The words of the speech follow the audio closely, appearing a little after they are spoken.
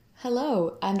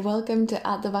Hello, and welcome to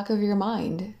At the Back of Your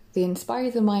Mind, the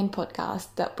Inspire the Mind podcast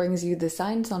that brings you the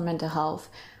science on mental health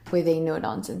with a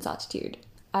no-nonsense attitude.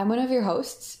 I'm one of your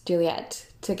hosts, Juliet,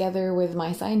 together with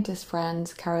my scientist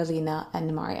friends Carolina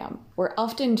and Mariam. We're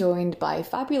often joined by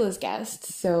fabulous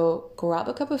guests, so grab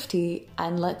a cup of tea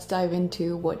and let's dive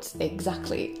into what's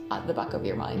exactly at the back of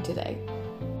your mind today.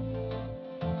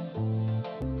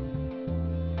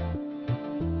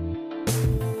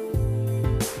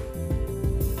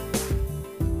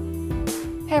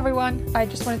 Hey everyone, I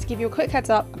just wanted to give you a quick heads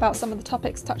up about some of the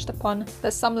topics touched upon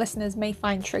that some listeners may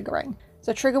find triggering.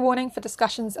 So trigger warning for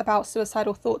discussions about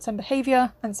suicidal thoughts and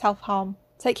behaviour and self-harm.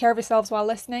 Take care of yourselves while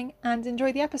listening and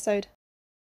enjoy the episode.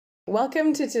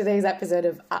 Welcome to today's episode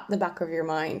of At the Back of Your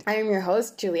Mind. I am your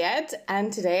host, Juliet,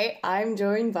 and today I'm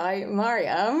joined by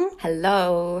Mariam.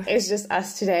 Hello. It's just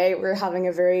us today. We're having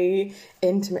a very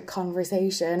intimate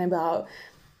conversation about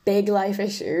big life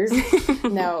issues.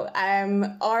 No,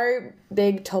 our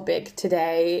big topic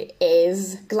today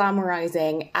is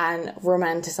glamorizing and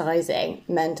romanticizing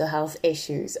mental health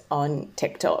issues on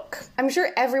TikTok. I'm sure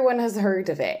everyone has heard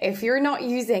of it. If you're not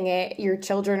using it, your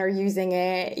children are using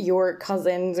it, your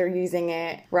cousins are using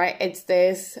it, right? It's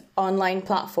this online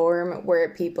platform where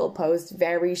people post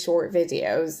very short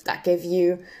videos that give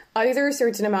you either a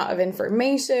certain amount of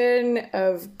information,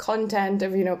 of content,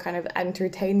 of, kind of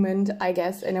entertainment, I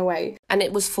guess, in a way. And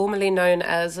it was formerly known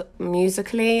as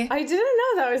Musical.ly. I didn't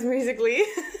know that was Musical.ly.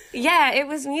 Yeah, it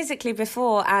was Musical.ly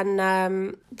before,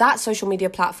 and that social media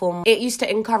platform, it used to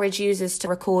encourage users to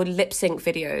record lip sync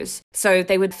videos. So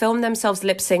they would film themselves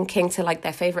lip syncing to like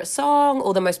their favourite song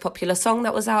or the most popular song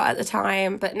that was out at the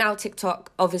time. But now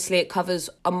TikTok, obviously it covers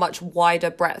a much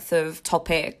wider breadth of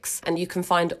topics and you can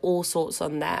find all sorts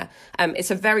on there.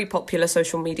 It's a very popular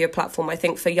social media platform, I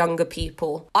think, for younger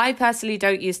people. I personally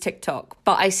don't use TikTok,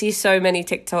 but I see so many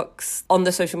TikToks on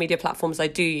the social media platforms I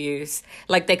do use.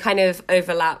 Like they kind of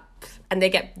overlap and they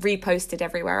get reposted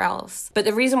everywhere else. But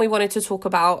the reason we wanted to talk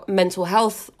about mental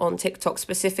health on TikTok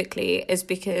specifically is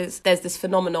because there's this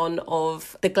phenomenon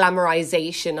of the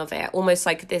glamorization of it, almost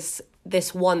like this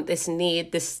want, this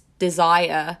need, this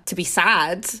desire to be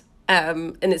sad.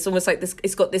 And it's almost like this,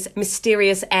 it's got this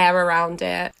mysterious air around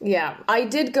it. Yeah, I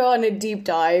did go on a deep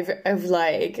dive of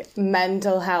like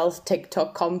mental health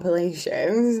TikTok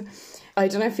compilations. I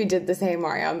don't know if you did the same,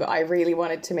 Mariam, but I really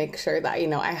wanted to make sure that,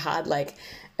 I had like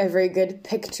a very good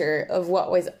picture of what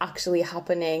was actually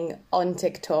happening on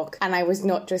TikTok. And I was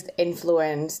not just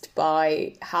influenced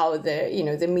by how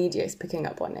the media is picking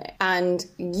up on it. And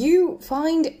you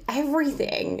find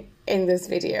everything in those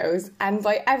videos. And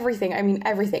by everything, I mean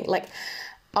everything. Like,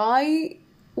 I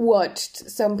watched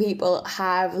some people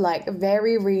have like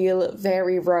very real,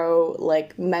 very raw,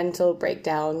 like mental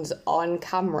breakdowns on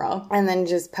camera and then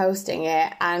just posting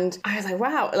it. And I was like,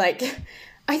 wow, like,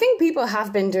 I think people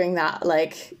have been doing that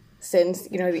like since,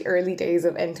 the early days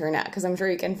of internet, because I'm sure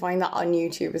you can find that on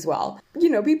YouTube as well.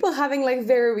 People having like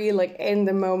very like in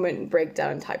the moment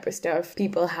breakdown type of stuff,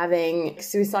 people having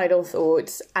suicidal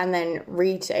thoughts and then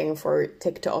reaching for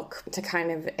TikTok to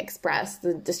kind of express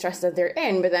the distress that they're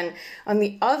in. But then on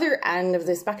the other end of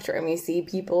the spectrum, you see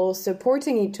people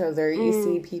supporting each other. You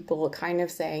see people kind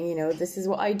of saying, this is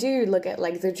what I do. Look at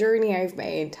like the journey I've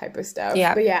made type of stuff.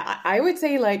 Yeah. But yeah, I would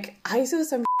say like I saw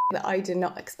some that I did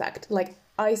not expect. Like,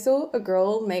 I saw a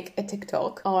girl make a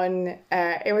TikTok on,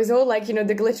 it was all like,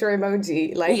 the glitter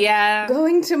emoji, like,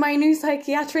 going to my new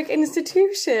psychiatric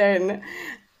institution.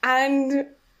 And,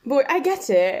 boy, I get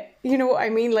it. You know what I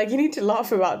mean? Like, you need to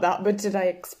laugh about that. But did I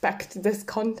expect this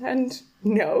content?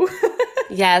 No.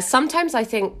 Yeah, sometimes I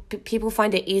think people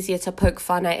find it easier to poke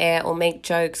fun at it or make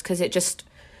jokes because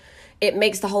it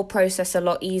makes the whole process a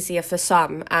lot easier for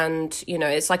some. And,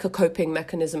 it's like a coping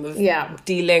mechanism of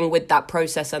dealing with that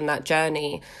process and that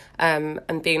journey,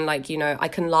 and being like, I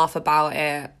can laugh about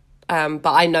it,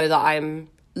 but I know that I'm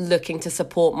looking to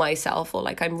support myself or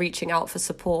like I'm reaching out for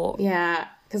support. Yeah,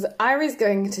 because I was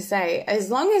going to say,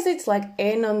 as long as it's like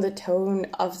in on the tone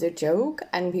of the joke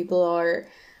and people are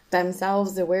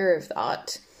themselves aware of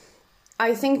that,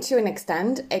 I think to an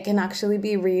extent it can actually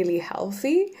be really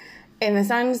healthy. In the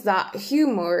sense that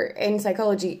humor in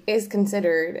psychology is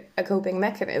considered a coping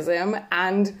mechanism,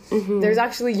 and there's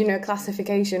actually, a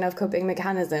classification of coping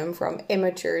mechanism from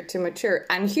immature to mature.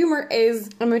 And humor is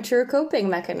a mature coping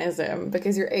mechanism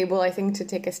because you're able, I think, to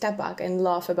take a step back and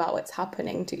laugh about what's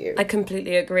happening to you. I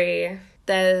completely agree.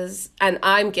 And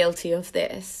I'm guilty of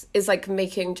this, is like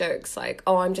making jokes like,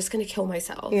 oh, I'm just going to kill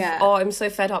myself. Yeah. Oh, I'm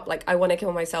so fed up. Like, I want to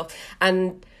kill myself.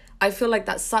 And I feel like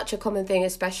that's such a common thing,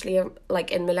 especially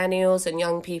like in millennials and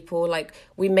young people. Like,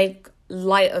 we make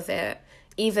light of it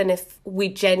even if we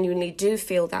genuinely do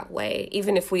feel that way,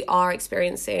 even if we are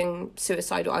experiencing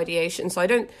suicidal ideation.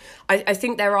 So I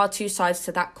think there are two sides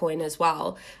to that coin as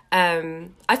well.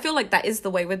 I feel like that is the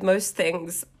way with most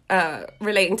things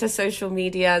relating to social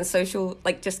media and social,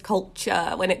 like, just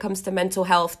culture when it comes to mental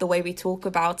health, the way we talk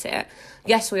about it.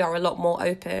 Yes, we are a lot more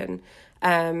open,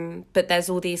 but there's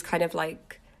all these kind of,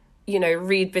 like, you know,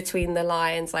 read between the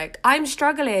lines, like, I'm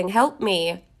struggling, help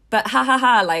me. But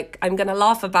like, I'm going to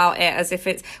laugh about it as if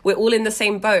we're all in the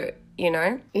same boat, you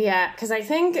know? Yeah, because I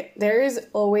think there is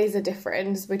always a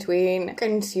difference between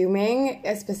consuming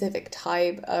a specific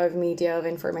type of media, of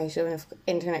information, of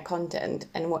internet content,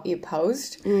 and what you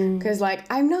post. Because, like,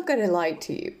 I'm not going to lie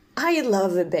to you. I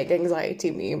love a big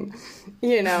anxiety meme,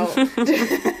 you know?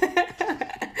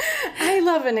 I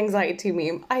love an anxiety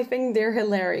meme. I think they're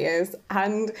hilarious.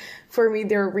 And for me,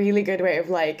 they're a really good way of,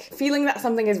 like, feeling that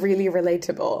something is really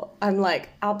relatable. I'm like,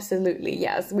 absolutely,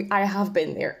 yes. I have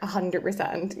been there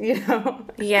 100%, you know?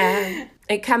 Yeah,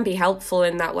 it can be helpful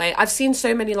in that way. I've seen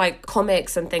so many, like,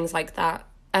 comics and things like that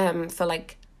for,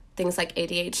 like, things like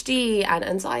ADHD and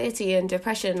anxiety and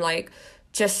depression, like,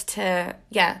 just to,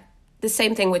 the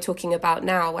same thing we're talking about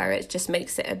now, where it just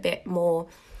makes it a bit more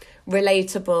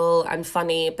relatable and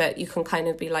funny, but you can kind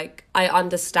of be like, I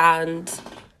understand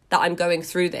that I'm going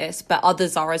through this, but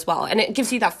others are as well. And it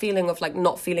gives you that feeling of, like,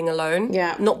 not feeling alone.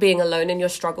 Yeah. Not being alone in your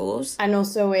struggles. And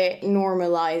also it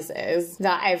normalizes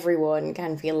that everyone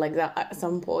can feel like that at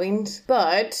some point.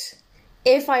 But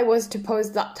if I was to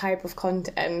post that type of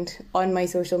content on my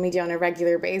social media on a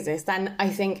regular basis, then I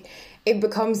think it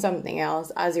becomes something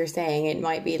else. As you're saying, it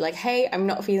might be like, hey, I'm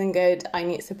not feeling good. I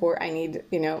need support. I need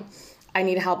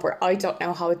help, or I don't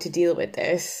know how to deal with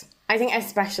this. I think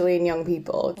especially in young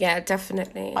people. Yeah,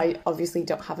 definitely. I obviously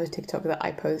don't have a TikTok that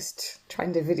I post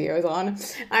trendy videos on.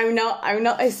 I'm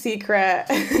not a secret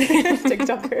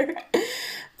TikToker.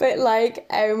 But, like,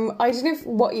 I don't know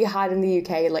what you had in the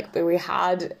UK, like, but we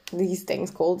had these things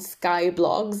called Sky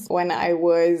Blogs when I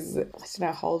was, I don't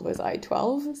know, how old was I,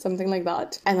 12? Something like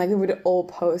that. And, like, we would all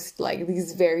post, like,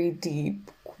 these very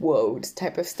deep quote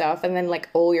type of stuff, and then, like,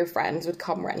 all your friends would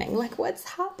come running, like, what's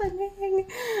happening?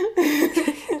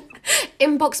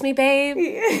 Inbox me,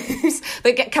 babes.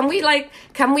 But can we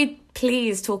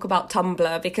please talk about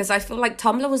Tumblr, because I feel like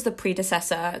Tumblr was the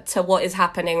predecessor to what is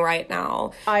happening right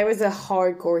now. I was a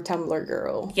hardcore Tumblr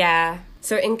girl. Yeah.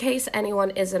 So in case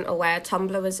anyone isn't aware,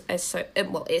 Tumblr was it still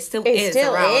is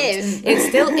around. It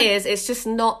still is. It's just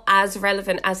not as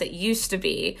relevant as it used to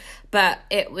be. But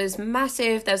it was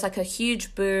massive. There was, like, a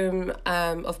huge boom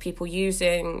of people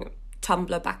using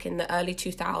Tumblr back in the late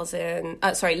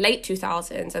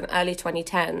 2000s and early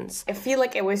 2010s. I feel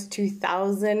like it was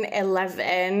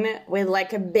 2011 with,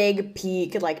 like, a big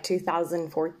peak, like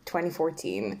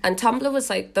 2014. And Tumblr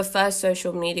was, like, the first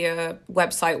social media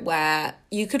website where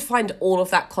you could find all of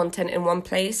that content in one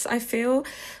place, I feel.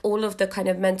 All of the kind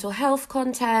of mental health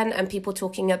content and people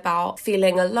talking about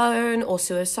feeling alone or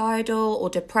suicidal or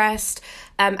depressed.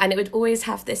 And it would always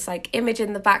have this, like, image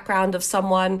in the background of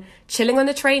someone chilling on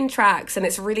the train tracks, and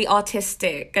it's really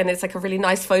artistic and it's, like, a really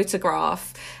nice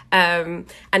photograph. And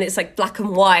it's, like, black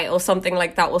and white or something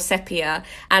like that, or sepia.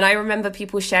 And I remember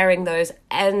people sharing those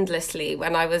endlessly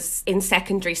when I was in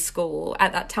secondary school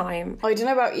at that time. I don't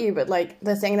know about you, but, like,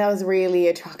 the thing that was really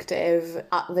attractive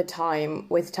at the time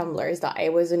with Tumblr is that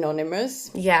it was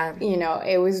anonymous. Yeah. You know,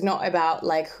 it was not about,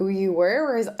 like, who you were,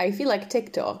 whereas I feel like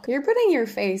TikTok, you're putting your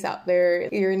face out there,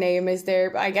 your name is there,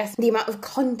 but I guess the amount of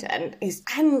content is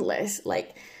endless,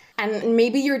 like. And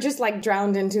maybe you're just, like,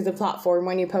 drowned into the platform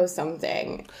when you post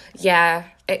something. Yeah,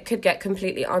 it could get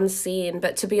completely unseen.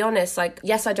 But to be honest, like,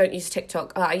 yes, I don't use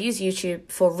TikTok. I use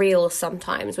YouTube for Reels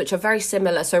sometimes, which are very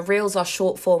similar. So Reels are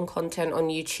short form content on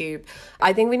YouTube.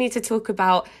 I think we need to talk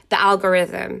about the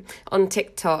algorithm on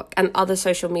TikTok and other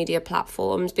social media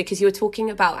platforms, because you were talking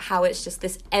about how it's just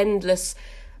this endless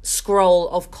scroll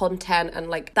of content, and,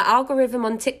 like, the algorithm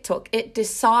on TikTok, it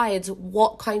decides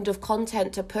what kind of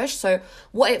content to push, so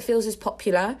what it feels is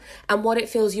popular and what it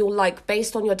feels you'll like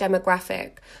based on your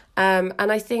demographic. And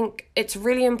I think it's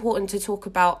really important to talk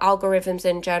about algorithms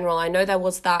in general. I know there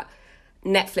was that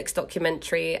Netflix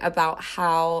documentary about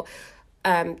how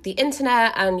the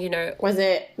internet and, you know... Was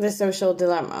it The Social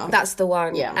Dilemma? That's the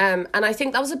one. Yeah. And I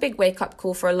think that was a big wake-up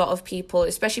call for a lot of people,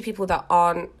 especially people that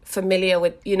aren't familiar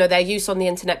with, you know, their use on the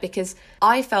internet, because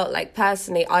I felt like,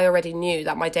 personally, I already knew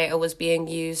that my data was being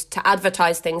used to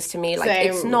advertise things to me. Like,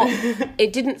 Same. It's not...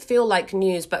 It didn't feel like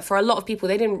news, but for a lot of people,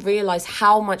 they didn't realise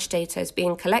how much data is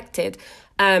being collected.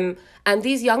 And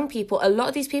these young people, a lot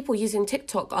of these people using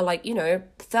TikTok are, like, you know,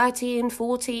 13,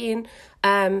 14...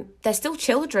 they're still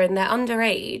children, they're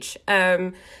underage.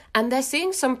 and they're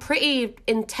seeing some pretty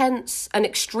intense and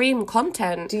extreme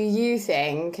content. Do you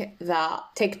think that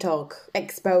TikTok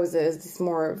exposes this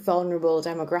more vulnerable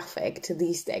demographic to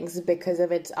these things because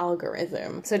of its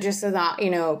algorithm? So just so that, you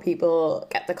know, people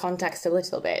get the context a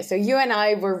little bit. So you and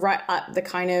I were right at the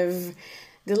kind of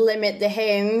the limit, the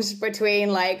hinge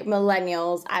between like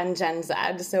millennials and Gen Z.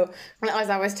 So as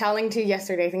I was telling to you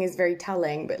yesterday, I think it's very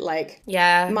telling, but like,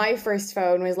 yeah, my first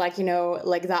phone was like, you know,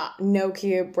 like that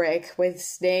Nokia brick with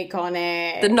Snake on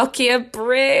it. The Nokia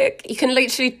brick. You can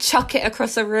literally chuck it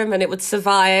across a room and it would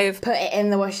survive. Put it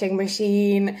in the washing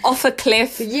machine. Off a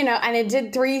cliff. You know, and it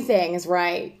did 3 things,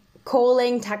 right?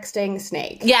 Calling, texting,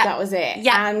 Snake. Yeah. That was it.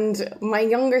 Yeah. And my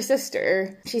younger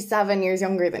sister, she's 7 years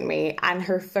younger than me, and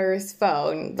her first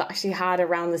phone that she had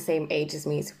around the same age as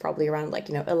me, so probably around like,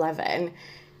 you know, 11,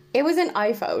 it was an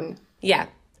iPhone. Yeah.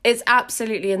 It's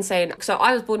absolutely insane. So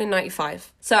I was born in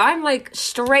 95. So I'm like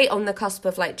straight on the cusp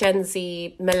of like Gen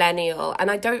Z, millennial.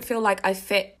 And I don't feel like I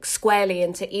fit squarely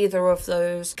into either of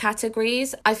those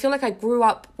categories. I feel like I grew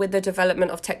up with the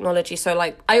development of technology. So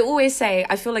like I always say,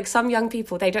 I feel like some young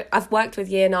people, I've worked with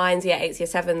year 9s, year 8s, year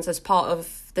 7s as part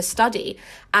of the study,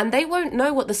 and they won't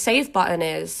know what the save button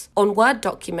is on Word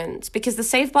documents because the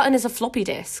save button is a floppy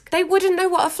disk. They wouldn't know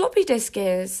what a floppy disk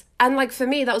is. And like for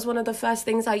me, that was one of the first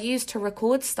things I used to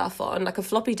record stuff on, like a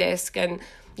floppy disk and,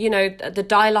 you know, the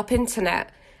dial-up internet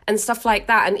and stuff like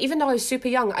that. And even though I was super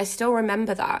young, I still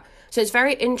remember that. So it's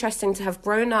very interesting to have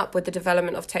grown up with the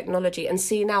development of technology and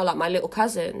see now like my little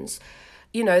cousins,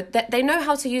 you know, they know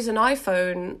how to use an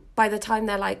iPhone by the time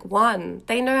they're like 1.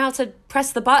 They know how to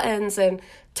press the buttons and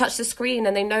touch the screen,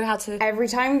 and they know how to... Every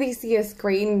time they see a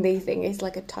screen, they think it's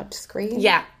like a touch screen.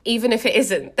 Yeah, even if it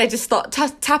isn't. They just start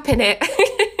tapping it.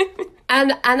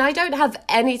 And I don't have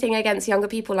anything against younger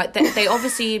people. Like, they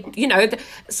obviously, you know,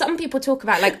 some people talk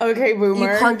about, like, okay,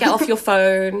 boomer, you can't get off your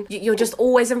phone. You're just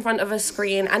always in front of a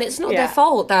screen. And it's not their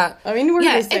fault that... I mean, we're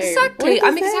the same. Exactly.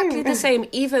 I'm exactly the same,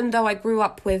 even though I grew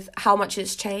up with how much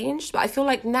it's changed. But I feel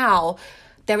like now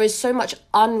there is so much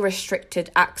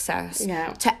unrestricted access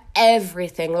to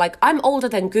everything. Like, I'm older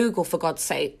than Google, for God's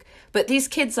sake. But these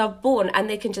kids are born and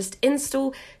they can just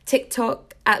install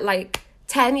TikTok at, like,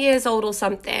 10 years old or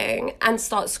something and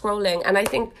start scrolling. And I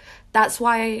think that's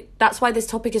why this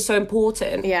topic is so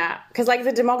important. Yeah, because like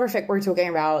the demographic we're talking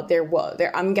about,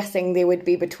 I'm guessing they would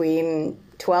be between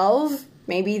 12,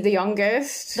 maybe the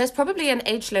youngest. There's probably an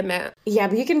age limit. Yeah,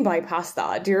 but you can bypass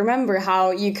that. Do you remember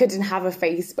how you couldn't have a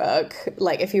Facebook,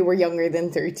 like if you were younger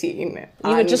than 13?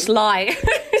 You would just lie.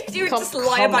 You would just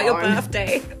lie about your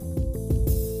birthday.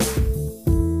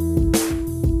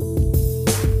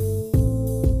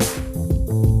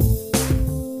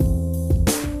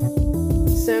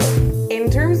 In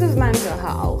terms of mental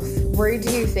health, where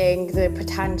do you think the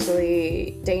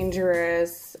potentially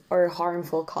dangerous or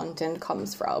harmful content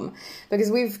comes from?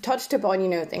 Because we've touched upon, you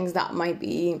know, things that might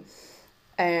be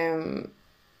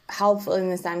helpful in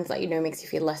the sense that, you know, makes you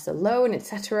feel less alone,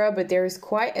 etc. But there's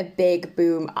quite a big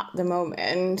boom at the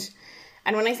moment.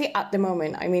 And when I say at the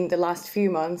moment, I mean the last few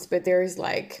months, but there's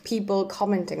like people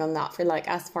commenting on that for like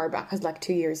as far back as like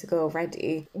 2 years ago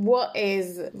already. What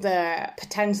is the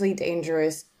potentially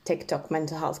dangerous TikTok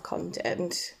mental health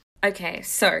content? Okay,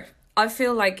 so I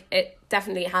feel like it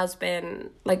definitely has been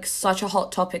like such a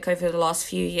hot topic over the last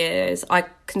few years. I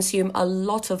consume a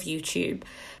lot of YouTube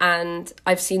and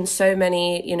I've seen so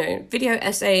many, you know, video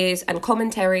essays and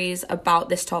commentaries about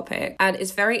this topic. And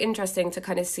it's very interesting to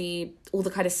kind of see all the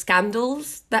kind of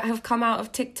scandals that have come out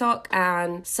of TikTok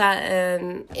and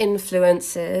certain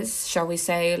influencers, shall we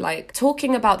say, like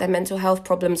talking about their mental health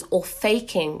problems or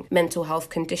faking mental health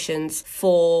conditions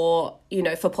for, you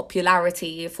know, for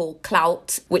popularity, for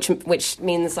clout, which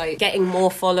means like getting more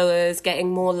followers, getting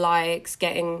more likes,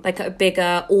 getting like a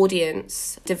bigger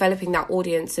audience, developing that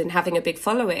audience and having a big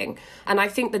following. And I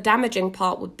think the damaging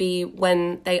part would be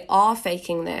when they are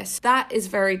faking this. That is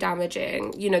very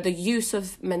damaging. You know, the use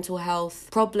of mental health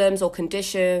problems or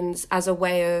conditions as a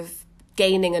way of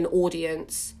gaining an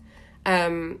audience,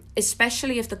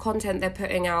 especially if the content they're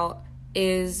putting out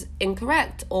is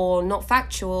incorrect or not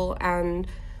factual. And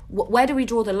where do we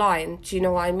draw the line? Do you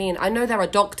know what I mean? I know there are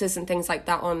doctors and things like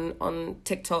that on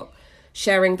TikTok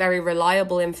sharing very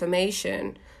reliable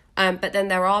information, but then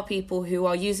there are people who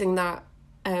are using that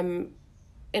in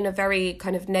a very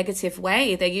kind of negative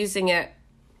way. They're using it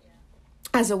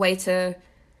as a way to,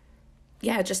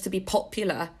 just to be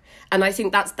popular. And I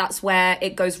think that's where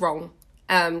it goes wrong.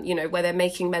 You know, where they're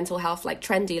making mental health like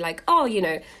trendy, like, oh, you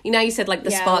know, you said like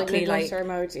the sparkly like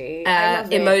emoji.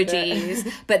 Emojis,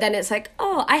 but then it's like,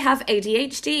 oh, I have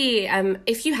ADHD.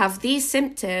 If you have these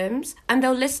symptoms, and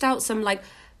they'll list out some like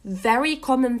very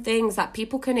common things that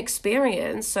people can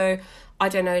experience. So I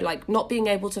don't know, like not being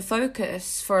able to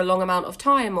focus for a long amount of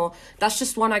time, or that's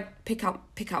just one I pick out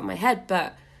in my head.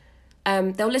 But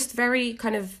they'll list very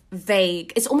kind of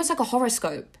vague. It's almost like a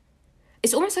horoscope.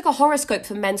 It's almost like a horoscope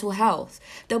for mental health.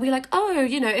 They'll be like, oh,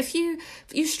 you know, if you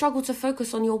struggle to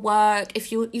focus on your work,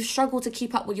 if you struggle to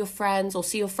keep up with your friends or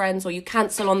see your friends, or you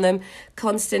cancel on them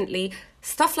constantly,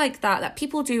 stuff like that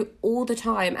people do all the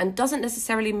time, and doesn't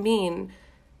necessarily mean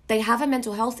they have a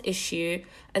mental health issue.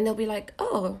 And they'll be like,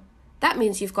 oh, that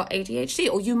means you've got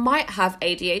ADHD, or you might have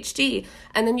ADHD.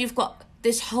 And then you've got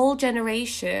this whole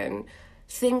generation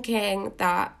thinking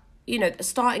that, you know,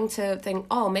 starting to think,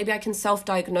 oh, maybe I can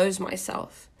self-diagnose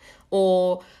myself.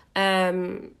 Or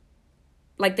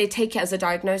like they take it as a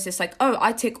diagnosis, like, oh,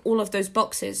 I tick all of those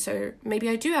boxes, so maybe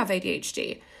I do have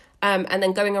ADHD. And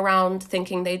then going around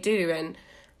thinking they do. And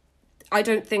I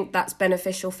don't think that's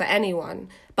beneficial for anyone.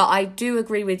 But I do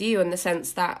agree with you in the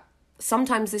sense that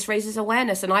sometimes this raises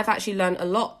awareness. And I've actually learned a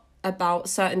lot about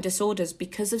certain disorders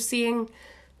because of seeing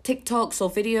TikToks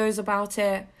or videos about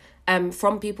it.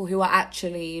 From people who are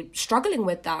actually struggling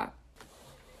with that.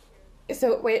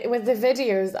 So with the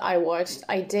videos I watched,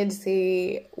 I did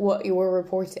see what you were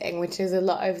reporting, which is a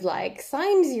lot of like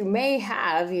signs you may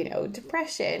have, you know,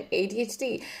 depression,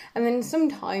 ADHD. And then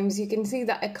sometimes you can see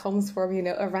that it comes from, you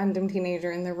know, a random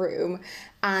teenager in the room,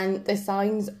 and the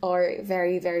signs are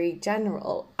very, very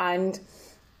general. And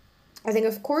I think,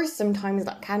 of course, sometimes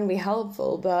that can be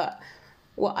helpful, but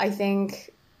what I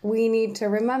think we need to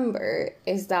remember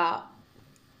is that,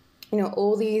 you know,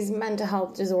 all these mental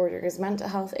health disorders, mental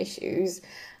health issues,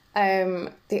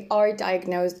 they are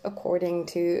diagnosed according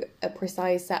to a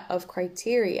precise set of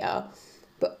criteria.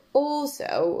 But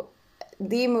also,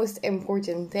 the most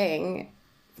important thing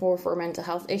for mental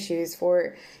health issues,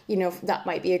 for, you know, that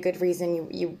might be a good reason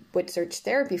you would search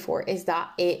therapy for, is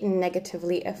that it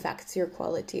negatively affects your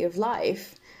quality of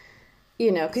life.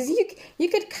 You know, because you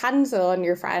could cancel on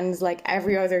your friends like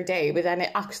every other day, but then it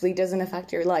actually doesn't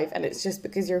affect your life, and it's just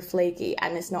because you're flaky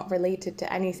and it's not related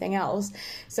to anything else.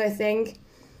 So I think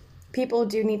people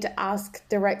do need to ask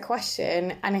the right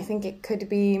question, and I think it could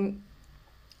be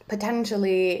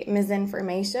potentially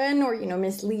misinformation or, you know,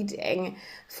 misleading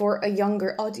for a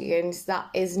younger audience that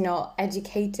is not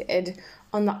educated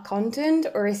on that content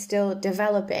or is still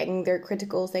developing their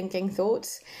critical thinking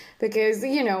thoughts. Because,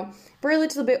 you know, we're a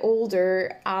little bit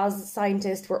older as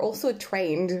scientists. We're also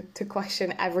trained to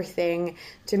question everything,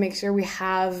 to make sure we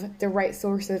have the right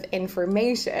source of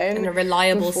information. And a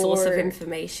reliable source of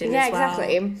information as well. Yeah,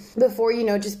 exactly. Before, you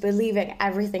know, just believing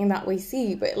everything that we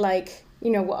see. But like, you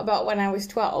know, what about when I was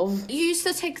 12? You used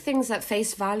to take things at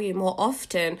face value more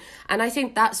often. And I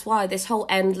think that's why this whole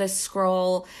endless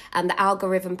scroll and the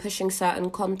algorithm pushing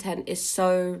certain content is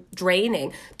so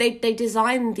draining. They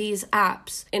design these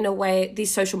apps in a way, these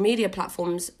social media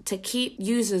platforms, to keep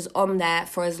users on there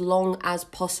for as long as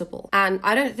possible. And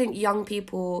I don't think young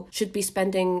people should be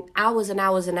spending hours and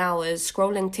hours and hours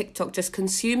scrolling TikTok, just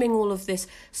consuming all of this,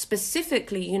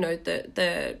 specifically, you know,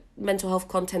 the mental health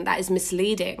content that is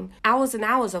misleading. Hours and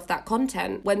hours of that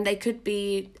content when they could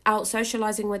be out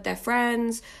socializing with their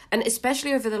friends. And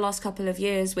especially over the last couple of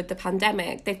years with the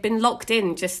pandemic, they've been locked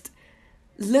in just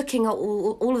looking at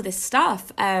all of this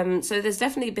stuff. So there's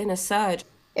definitely been a surge.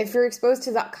 If you're exposed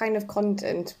to that kind of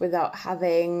content without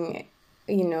having,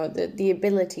 you know, the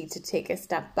ability to take a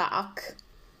step back,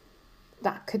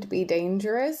 that could be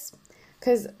dangerous.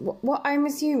 Because what I'm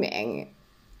assuming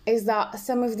is that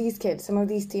some of these kids, some of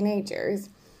these teenagers,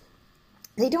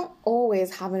 they don't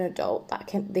always have an adult that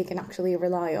they can actually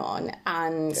rely on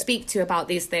and speak to about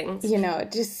these things. You know,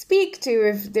 just speak to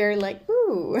if they're like,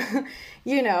 ooh,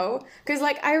 you know. Because,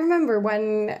 like, I remember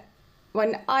when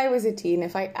I was a teen,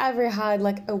 if I ever had,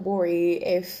 like, a worry,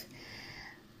 if,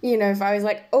 you know, if I was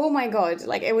like, oh my God,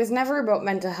 like, it was never about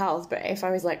mental health, but if I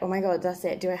was like, oh my God, that's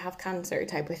it, do I have cancer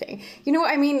type of thing. You know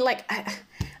what I mean? Like,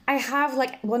 I have,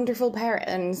 like, wonderful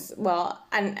parents, well,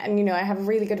 and you know, I have a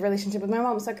really good relationship with my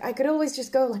mom, so I could always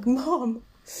just go, like, Mom,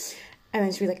 and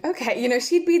then she'd be like, okay, you know,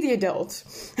 she'd be the adult.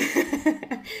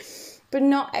 But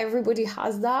not everybody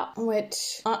has that,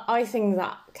 which I think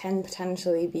that can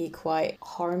potentially be quite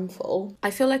harmful. I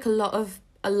feel like a lot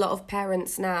of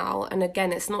parents now, and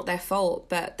again, it's not their fault,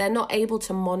 but they're not able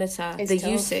to monitor the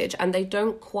usage, and they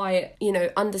don't quite, you know,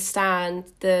 understand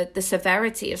the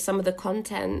severity of some of the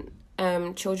content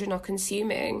children are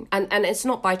consuming, and it's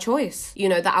not by choice. You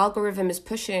know, the algorithm is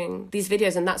pushing these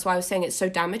videos, and that's why I was saying it's so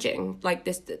damaging. Like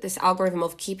this algorithm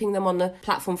of keeping them on the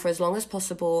platform for as long as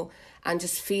possible and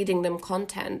just feeding them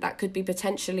content that could be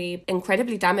potentially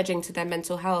incredibly damaging to their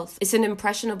mental health. It's an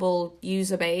impressionable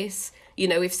user base. You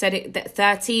know, we've said it that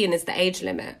 13 is the age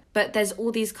limit. But there's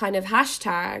all these kind of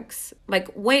hashtags like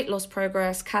weight loss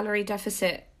progress, calorie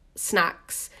deficit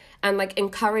snacks, and like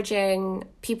encouraging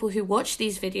people who watch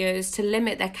these videos to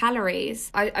limit their calories.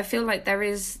 I feel like there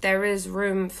is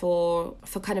room for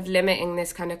kind of limiting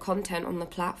this kind of content on the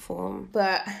platform.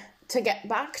 But to get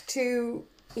back to,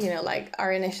 you know, like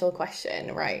our initial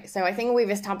question, right? So I think we've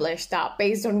established that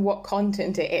based on what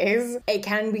content it is, it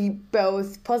can be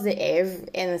both positive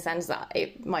in the sense that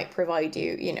it might provide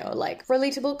you, you know, like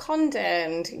relatable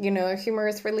content, you know,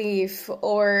 humorous relief,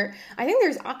 or I think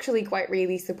there's actually quite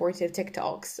really supportive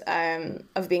TikToks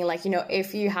of being like, you know,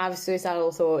 if you have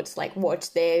suicidal thoughts, like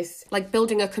watch this. Like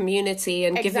building a community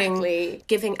and Exactly.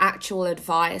 giving actual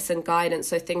advice and guidance.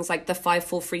 So things like the 5,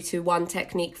 4, 3, 2, 1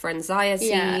 technique for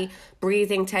anxiety,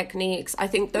 breathing techniques. I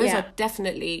think those are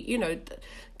definitely, you know,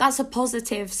 that's a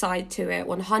positive side to it.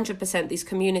 100%, these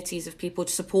communities of people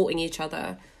supporting each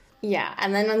other. Yeah,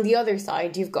 and then on the other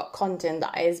side, you've got content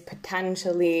that is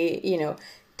potentially, you know,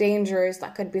 dangerous,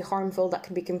 that could be harmful, that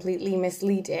could be completely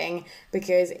misleading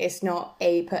because it's not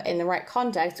put in the right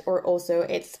context, or also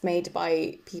it's made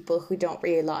by people who don't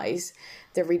realize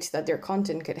the reach that their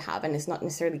content could have, and it's not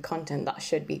necessarily content that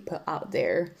should be put out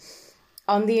there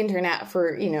on the internet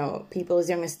for, you know, people as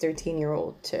young as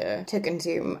 13-year-old to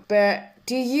consume. But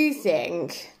do you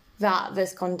think that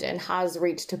this content has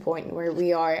reached a point where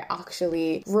we are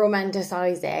actually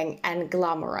romanticizing and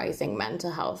glamorizing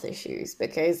mental health issues?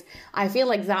 Because I feel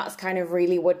like that's kind of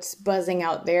really what's buzzing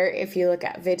out there. If you look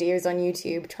at videos on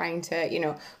YouTube trying to, you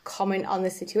know, comment on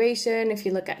the situation, if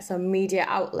you look at some media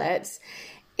outlets,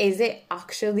 is it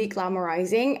actually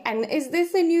glamorizing? And is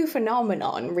this a new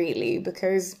phenomenon, really?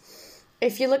 Because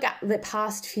if you look at the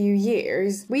past few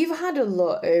years, we've had a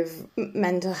lot of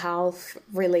mental health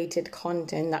related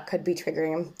content that could be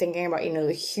triggering. I'm thinking about, you know,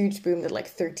 the huge boom that like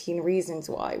 13 Reasons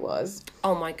Why was.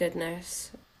 Oh my goodness.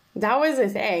 That was a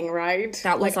thing, right?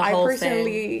 That was like, a whole I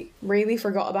personally really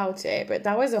forgot about it, but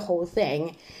that was a whole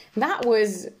thing. That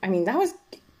was, I mean, that was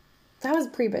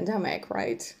pre-pandemic,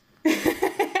 right?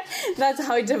 That's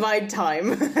how I divide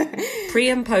time. Pre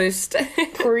and post.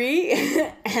 Pre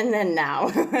and then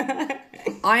now.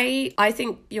 I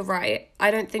think you're right.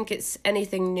 I don't think it's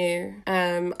anything new.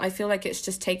 I feel like it's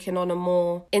just taken on a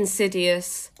more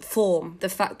insidious form. The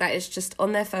fact that it's just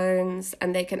on their phones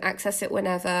and they can access it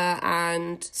whenever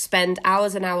and spend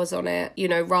hours and hours on it, you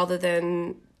know, rather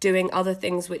than doing other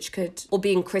things which could, or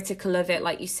being critical of it,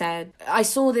 like you said. I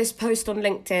saw this post on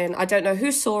LinkedIn. I don't know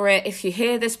who saw it. If you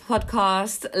hear this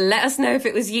podcast, let us know if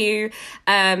it was you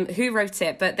who wrote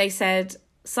it. But they said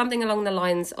something along the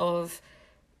lines of,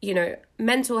 you know,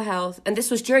 mental health. And this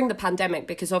was during the pandemic,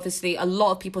 because obviously a lot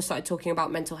of people started talking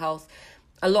about mental health.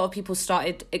 A lot of people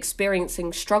started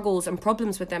experiencing struggles and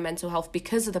problems with their mental health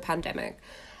because of the pandemic.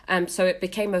 So it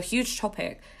became a huge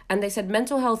topic. And they said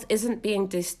mental health isn't being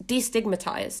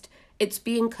destigmatized. It's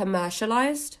being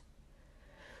commercialized.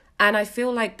 And I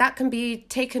feel like that can be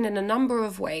taken in a number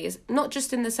of ways, not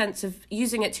just in the sense of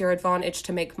using it to your advantage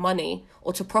to make money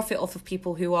or to profit off of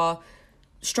people who are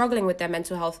struggling with their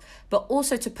mental health, but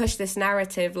also to push this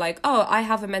narrative like, oh, I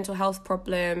have a mental health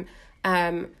problem,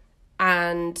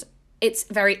 and it's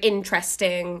very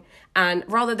interesting. And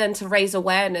rather than to raise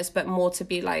awareness, but more to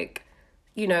be like,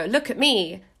 you know, look at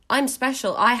me, I'm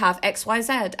special, I have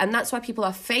XYZ. And that's why people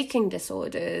are faking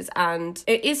disorders. And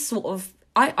it is sort of,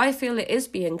 I feel it is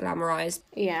being glamorized.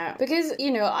 Yeah, because,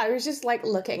 you know, I was just like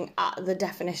looking at the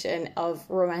definition of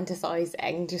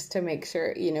romanticizing just to make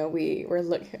sure, you know, we were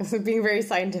being very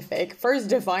scientific. First,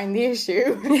 define the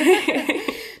issue.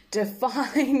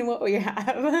 Define what we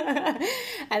have.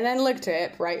 And then look to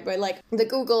it, right? But like the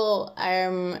Google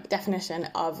definition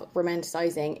of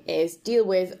romanticizing is deal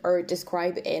with or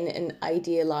describe in an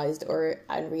idealized or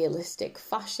unrealistic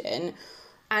fashion.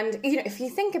 And, you know, if you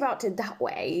think about it that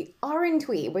way, aren't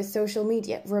we, with social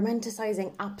media,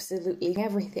 romanticizing absolutely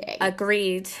everything?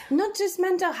 Agreed. Not just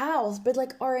mental health, but,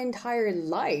 like, our entire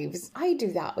lives. I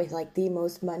do that with, like, the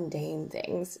most mundane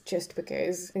things, just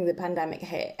because I think the pandemic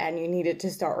hit and you needed to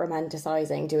start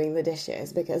romanticizing doing the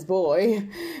dishes, because, boy...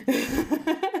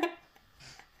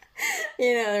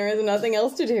 You know, there is nothing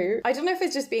else to do. I don't know if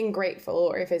it's just being grateful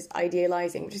or if it's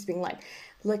idealizing, just being like,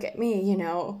 look at me, you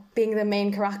know, being the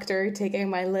main character, taking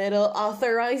my little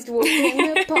authorized walk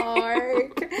in the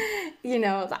park, you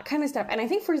know, that kind of stuff. And I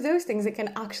think for those things, it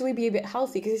can actually be a bit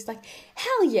healthy, because it's like,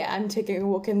 hell yeah, I'm taking a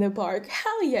walk in the park.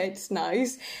 Hell yeah, it's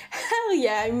nice. Hell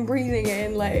yeah, I'm breathing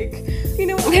in, like, you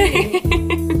know what I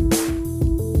mean?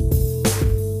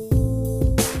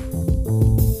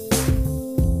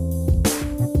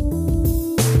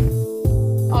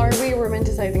 Are we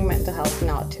romanticizing mental health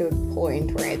not to a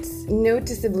point where it's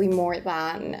noticeably more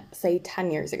than, say,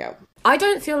 10 years ago. I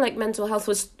don't feel like mental health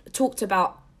was talked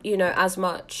about, as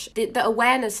much. The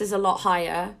awareness is a lot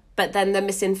higher, but then the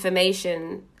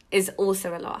misinformation is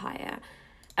also a lot higher.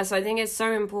 And so I think it's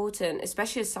so important,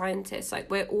 especially as scientists,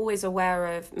 like we're always aware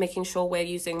of making sure we're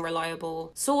using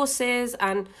reliable sources.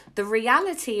 And the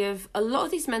reality of a lot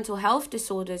of these mental health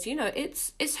disorders,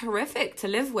 it's horrific to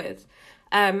live with.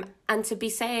 And to be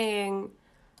saying,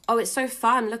 oh, it's so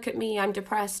fun, look at me, I'm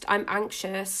depressed, I'm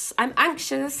anxious,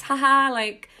 haha,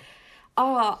 like,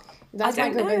 oh... That's my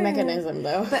coping mechanism,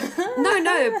 though. But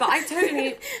but I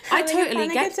totally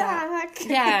get attack. That.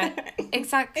 Yeah,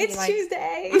 exactly. It's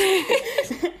Tuesday.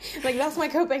 Like, that's my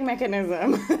coping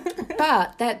mechanism.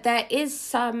 But there is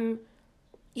some,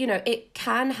 it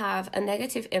can have a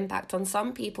negative impact on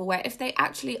some people where if they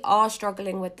actually are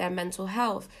struggling with their mental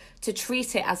health, to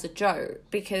treat it as a joke,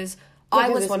 because I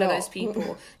was one of those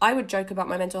people. I would joke about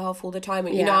my mental health all the time.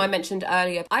 And, I mentioned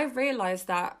earlier, I realised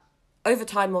that over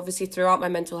time, obviously, throughout my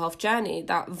mental health journey,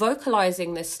 that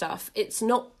vocalizing this stuff, it's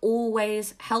not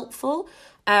always helpful,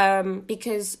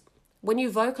 because when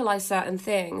you vocalize certain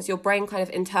things, your brain kind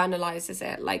of internalizes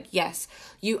it. Like, yes,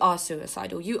 you are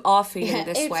suicidal. You are feeling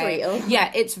this way. Real.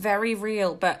 Yeah, it's very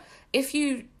real. But if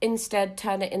you instead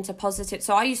turn it into positive,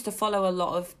 so I used to follow a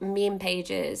lot of meme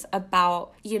pages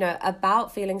about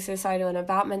feeling suicidal and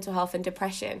about mental health and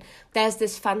depression. There's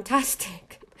this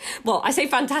fantastic... Well, I say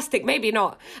fantastic, maybe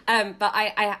not. But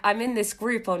I'm in this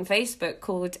group on Facebook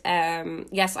called,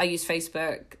 yes, I use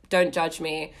Facebook, don't judge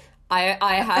me. I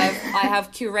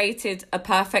have curated a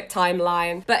perfect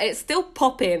timeline, but it's still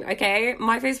popping, okay?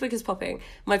 My Facebook is popping,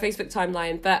 my Facebook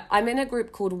timeline. But I'm in a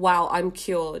group called Wow, I'm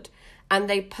Cured. And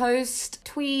they post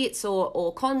tweets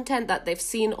or content that they've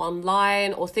seen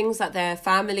online or things that their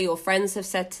family or friends have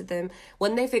said to them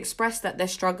when they've expressed that they're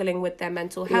struggling with their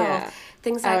mental health. Yeah.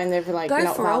 Things like, and they've like go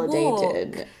not for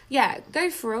validated. A walk. Yeah, go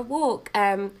for a walk.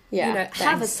 Have a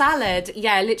thanks. salad.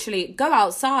 Yeah, literally, go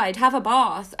outside, have a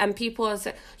bath. And people are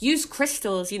use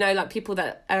crystals, like people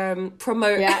that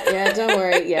promote... Yeah, don't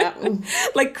worry, yeah.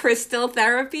 like crystal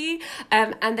therapy.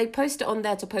 And they post it on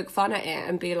there to poke fun at it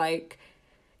and be like,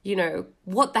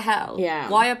 what the hell? Yeah.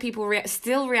 Why are people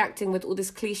still reacting with all this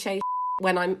cliche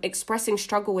when I'm expressing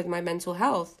struggle with my mental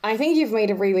health? I think you've made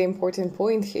a really important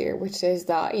point here, which is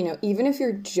that, even if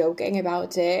you're joking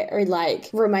about it or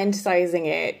like romanticizing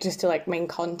it just to like make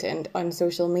content on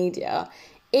social media,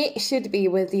 it should be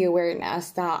with the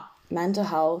awareness that mental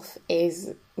health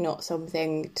is not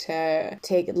something to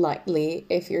take lightly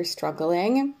if you're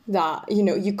struggling, that,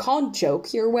 you can't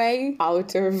joke your way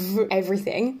out of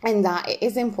everything, and that it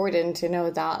is important to know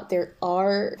that there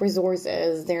are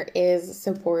resources, there is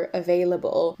support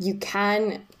available. You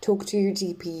can talk to your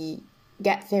GP,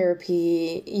 get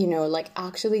therapy,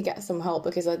 actually get some help,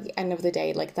 because at the end of the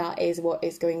day, that is what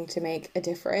is going to make a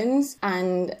difference.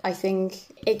 And I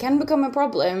think it can become a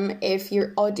problem if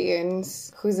your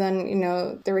audience, who's on,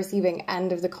 the receiving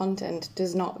end of the content,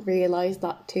 does not realize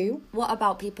that too. What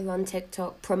about people on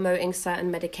TikTok promoting certain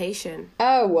medication?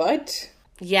 Oh, what?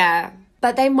 Yeah.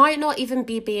 But they might not even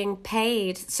be being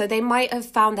paid. So they might have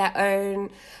found their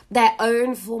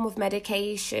own form of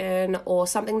medication or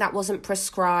something that wasn't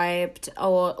prescribed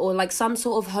or like some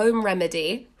sort of home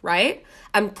remedy, right?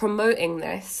 And promoting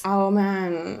this. Oh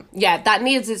man. Yeah, that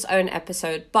needs its own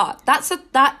episode. But that's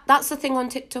the thing on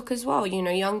TikTok as well.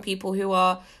 Young people who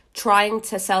are trying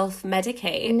to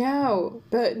self-medicate. No,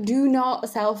 but do not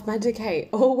self-medicate.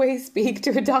 Always speak to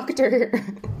a doctor.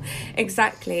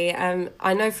 Exactly.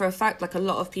 I know for a fact, a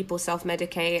lot of people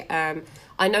self-medicate.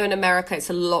 I know in America it's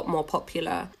a lot more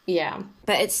popular. Yeah.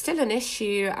 But it's still an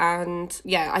issue, and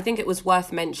yeah, I think it was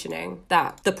worth mentioning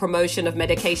that the promotion of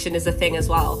medication is a thing as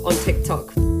well on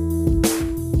TikTok.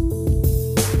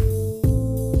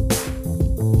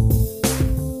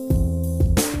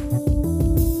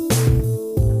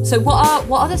 So what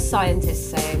are the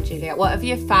scientists saying, Juliet? What have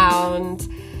you found?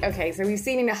 Okay, so we've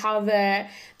seen how the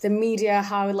media,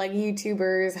 how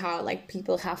YouTubers, how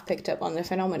people have picked up on the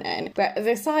phenomenon. But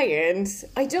the science,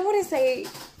 I don't want to say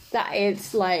that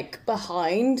it's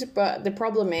behind, but the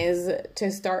problem is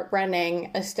to start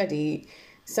running a study,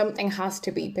 something has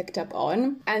to be picked up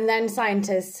on, and then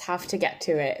scientists have to get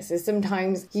to it. So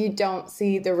sometimes you don't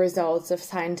see the results of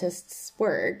scientists'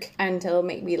 work until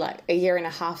maybe a year and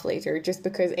a half later, just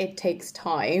because it takes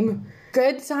time.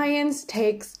 Good science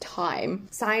takes time.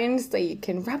 Science that you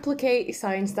can replicate,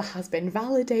 science that has been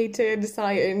validated,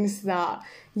 science that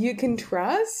you can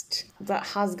trust, that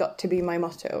has got to be my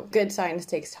motto. Good science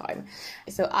takes time.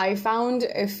 So I found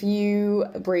a few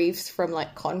briefs from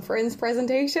like conference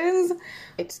presentations.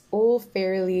 It's all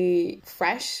fairly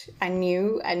fresh and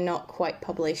new and not quite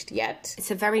published yet.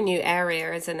 It's a very new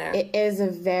area, isn't it? It is a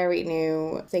very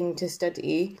new thing to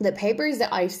study. The papers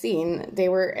that I've seen, they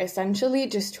were essentially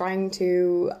just trying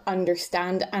to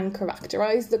understand and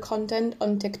characterize the content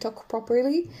on TikTok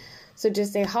properly. So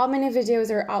just say how many videos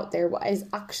are out there, what is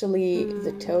actually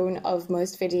the tone of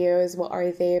most videos, what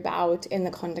are they about in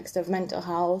the context of mental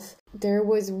health. There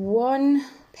was one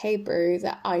paper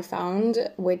that I found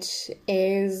which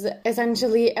is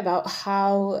essentially about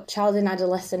how child and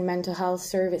adolescent mental health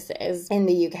services in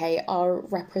the UK are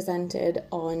represented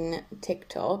on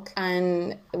TikTok,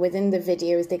 and within the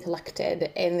videos they collected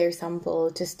in their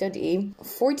sample to study,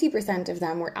 40% of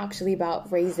them were actually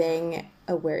about raising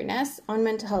awareness on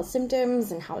mental health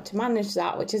symptoms and how to manage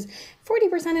that, which is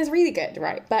 40% is really good,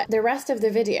 right? But the rest of the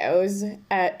videos,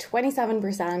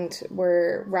 27%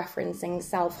 were referencing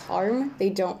self-harm.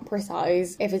 They don't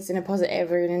precise if it's in a positive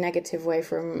or in a negative way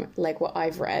from like what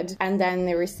I've read. And then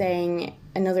they were saying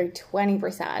another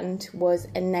 20% was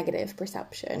a negative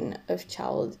perception of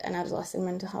child and adolescent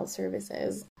mental health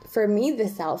services. For me, the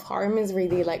self-harm is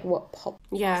really like what pops.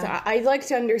 Yeah. So I'd like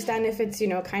to understand if it's,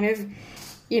 kind of,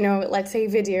 let's say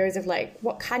videos of like,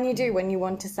 what can you do when you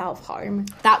want to self-harm?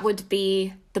 That would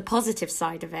be the positive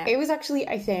side of it. It was actually,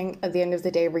 I think, at the end of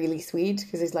the day, really sweet,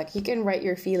 because it's like you can write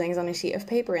your feelings on a sheet of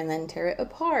paper and then tear it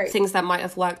apart. Things that might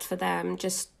have worked for them,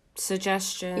 just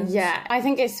suggestions. Yeah, I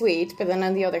think it's sweet, but then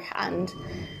on the other hand,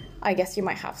 I guess you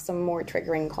might have some more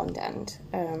triggering content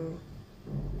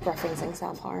referencing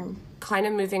self-harm. Kind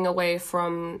of moving away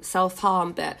from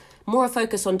self-harm, but more a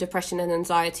focus on depression and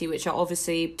anxiety, which are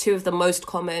obviously two of the most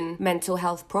common mental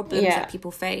health problems that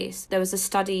people face. There was a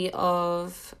study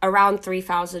of around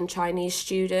 3,000 Chinese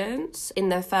students in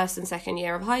their first and second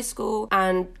year of high school,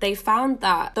 and they found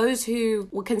that those who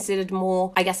were considered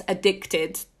more,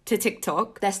 addicted to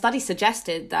TikTok, their study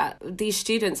suggested that these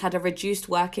students had a reduced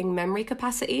working memory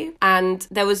capacity, and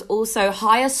there was also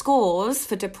higher scores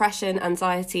for depression,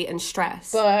 anxiety, and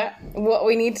stress. But what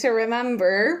we need to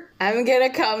remember, I'm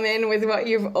gonna come in with what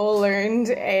you've all learned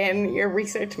in your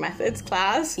research methods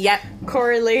class. Yep.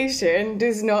 Correlation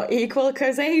does not equal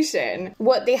causation.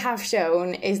 What they have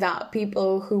shown is that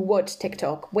people who watch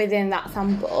TikTok within that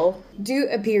sample do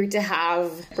appear to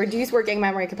have reduced working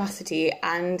memory capacity,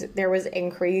 and there was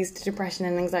increased depression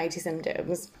and anxiety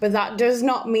symptoms. But that does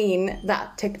not mean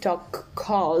that TikTok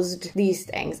caused these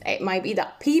things. It might be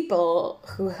that people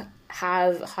who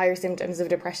have higher symptoms of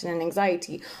depression and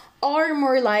anxiety are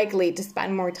more likely to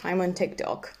spend more time on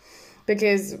TikTok.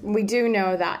 Because we do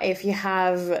know that if you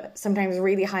have sometimes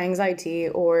really high anxiety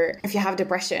or if you have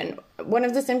depression, one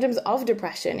of the symptoms of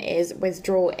depression is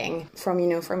withdrawing from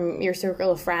your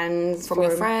circle of friends. From your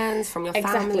friends, from your family.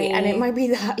 Exactly. And it might be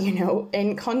that,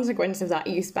 in consequence of that,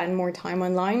 you spend more time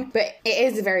online. But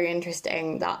it is very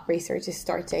interesting that research is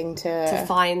starting to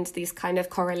find these kind of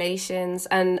correlations.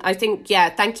 And I think,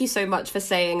 thank you so much for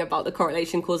saying about the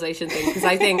correlation causation thing, because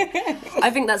I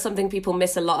think that's something people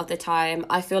miss a lot of the time.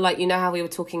 I feel like, how we were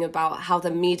talking about how the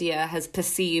media has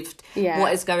perceived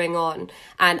what is going on.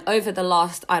 And over the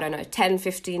last, 10,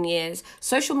 15 years,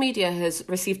 social media has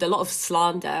received a lot of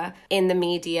slander in the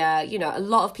media. A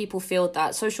lot of people feel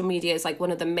that social media is like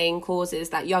one of the main causes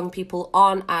that young people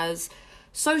aren't as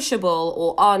sociable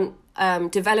or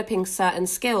aren't developing certain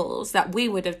skills that we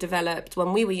would have developed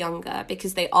when we were younger,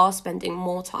 because they are spending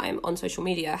more time on social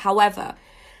media. However,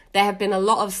 there have been a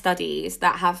lot of studies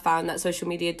that have found that social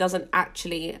media doesn't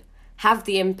actually have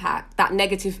the impact, that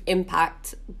negative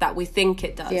impact that we think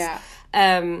it does. Yeah.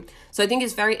 So I think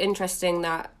it's very interesting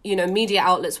that, media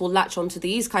outlets will latch onto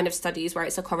these kind of studies where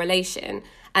it's a correlation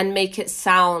and make it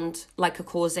sound like a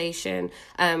causation.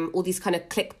 All these kind of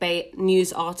clickbait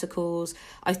news articles,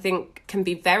 I think, can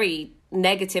be very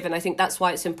negative. And I think that's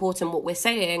why it's important what we're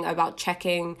saying about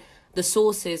checking the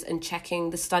sources and checking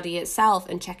the study itself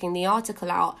and checking the article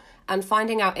out and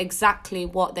finding out exactly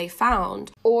what they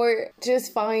found. Or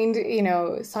just find,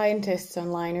 scientists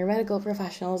online or medical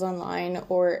professionals online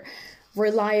or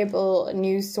reliable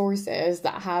news sources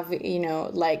that have,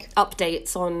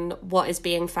 updates on what is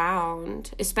being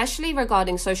found, especially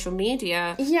regarding social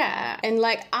media. Yeah, and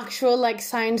actual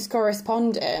science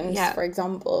correspondents, for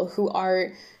example, who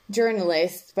are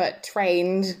journalists but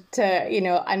trained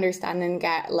to, understand and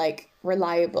get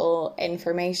reliable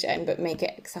information, but make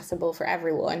it accessible for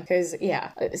everyone. Because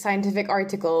scientific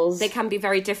articles, they can be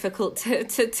very difficult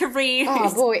to read.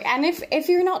 Oh boy. And if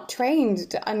you're not trained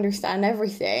to understand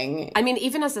everything, I mean,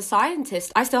 even as a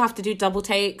scientist, I still have to do double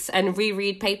takes and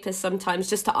reread papers sometimes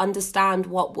just to understand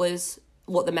what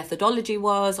the methodology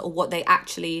was or what they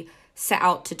actually set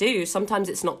out to do. Sometimes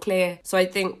it's not clear. So I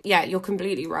think, you're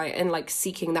completely right in like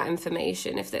seeking that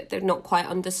information if they've not quite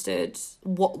understood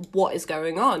what is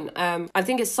going on. I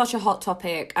think it's such a hot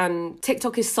topic, and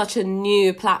TikTok is such a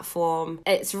new platform.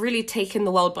 It's really taken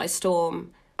the world by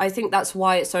storm. I think that's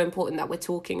why it's so important that we're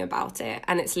talking about it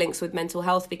and its links with mental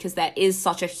health, because there is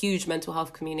such a huge mental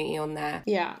health community on there.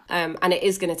 Yeah. And it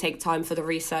is going to take time for the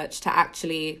research to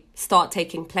actually start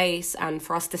taking place and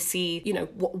for us to see,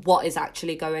 what is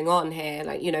actually going on here.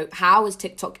 Like, how is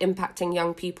TikTok impacting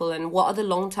young people and what are the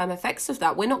long-term effects of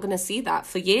that? We're not going to see that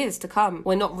for years to come.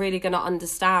 We're not really going to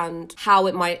understand how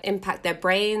it might impact their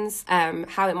brains,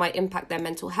 how it might impact their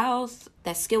mental health,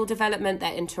 their skill development,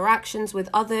 their interactions with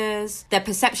others, their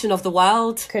perception of the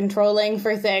world. Controlling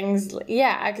for things.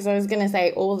 Yeah, because I was going to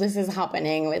say all this is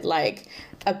happening with like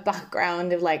a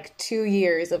background of like 2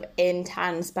 years of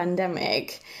intense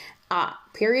pandemic at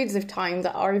periods of time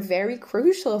that are very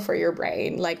crucial for your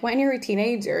brain. Like when you're a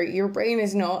teenager, your brain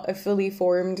is not a fully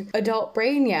formed adult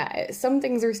brain yet. Some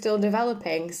things are still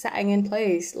developing, setting in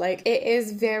place. Like it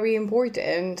is very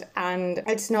important, and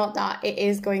it's not that it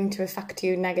is going to affect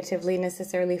you negatively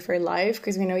necessarily for life,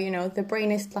 because we know, the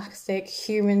brain is plastic,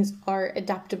 humans are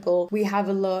adaptable. We have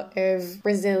a lot of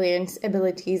resilience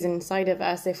abilities inside of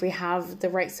us if we have the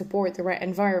right support, the right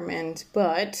environment.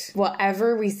 But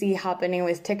whatever we see happening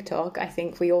with TikTok, I think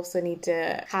we also need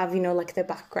to have, like the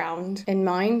background in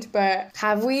mind. But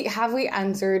have we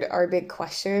answered our big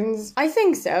questions? I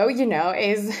think so.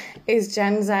 Is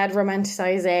Gen Z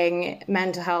romanticizing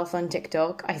mental health on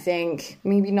TikTok? I think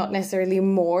maybe not necessarily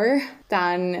more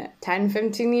than 10,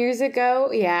 15 years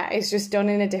ago. Yeah, it's just done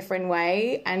in a different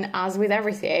way. And as with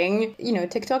everything,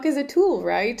 TikTok is a tool,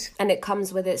 right? And it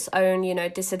comes with its own,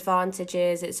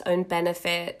 disadvantages, its own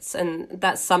benefits. And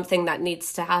that's something that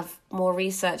needs to have more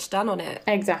research done on it.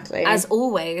 Exactly. As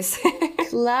always.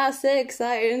 Classic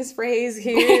science phrase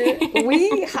here.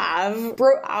 We have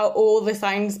brought out all the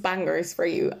science bangers for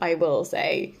you, I will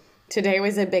say. Today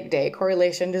was a big day.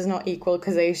 Correlation does not equal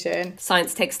causation.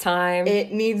 Science takes time.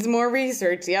 It needs more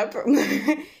research, yep.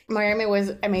 Mariam, it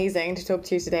was amazing to talk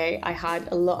to you today. I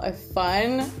had a lot of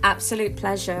fun. Absolute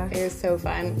pleasure. It was so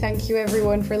fun. Thank you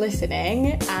everyone for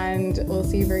listening, and we'll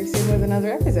see you very soon with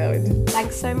another episode.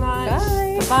 Thanks so much.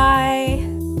 Bye. Bye-bye.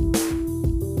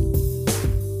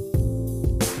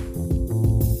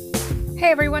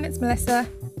 Hey everyone, it's Melissa.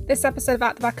 This episode of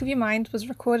At the Back of Your Mind was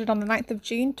recorded on the 9th of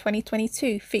June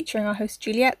 2022, featuring our hosts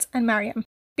Juliet and Mariam.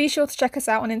 Be sure to check us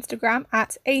out on Instagram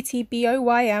at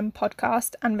ATBOYM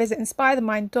podcast and visit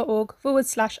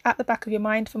inspirethemind.org/at the back of your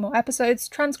mind for more episodes,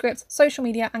 transcripts, social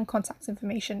media and contact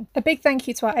information. A big thank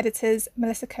you to our editors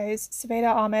Melissa Coase,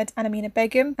 Subeda Ahmed and Amina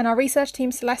Begum, and our research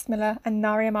team Celeste Miller and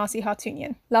Naria Marcy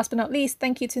Hartunian. Last but not least,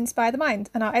 thank you to Inspire the Mind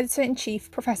and our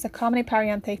editor-in-chief, Professor Carmine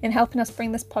Pariante, in helping us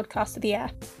bring this podcast to the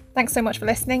air. Thanks so much for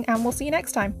listening, and we'll see you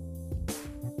next time.